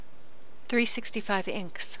365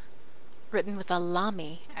 inks, written with a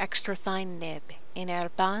Lamy extra fine nib in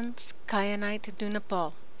Herbin's Kyanite du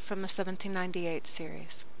Nepal from the 1798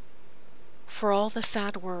 series. For all the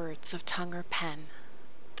sad words of tongue or pen,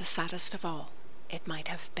 the saddest of all it might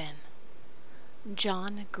have been.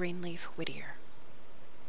 John Greenleaf Whittier.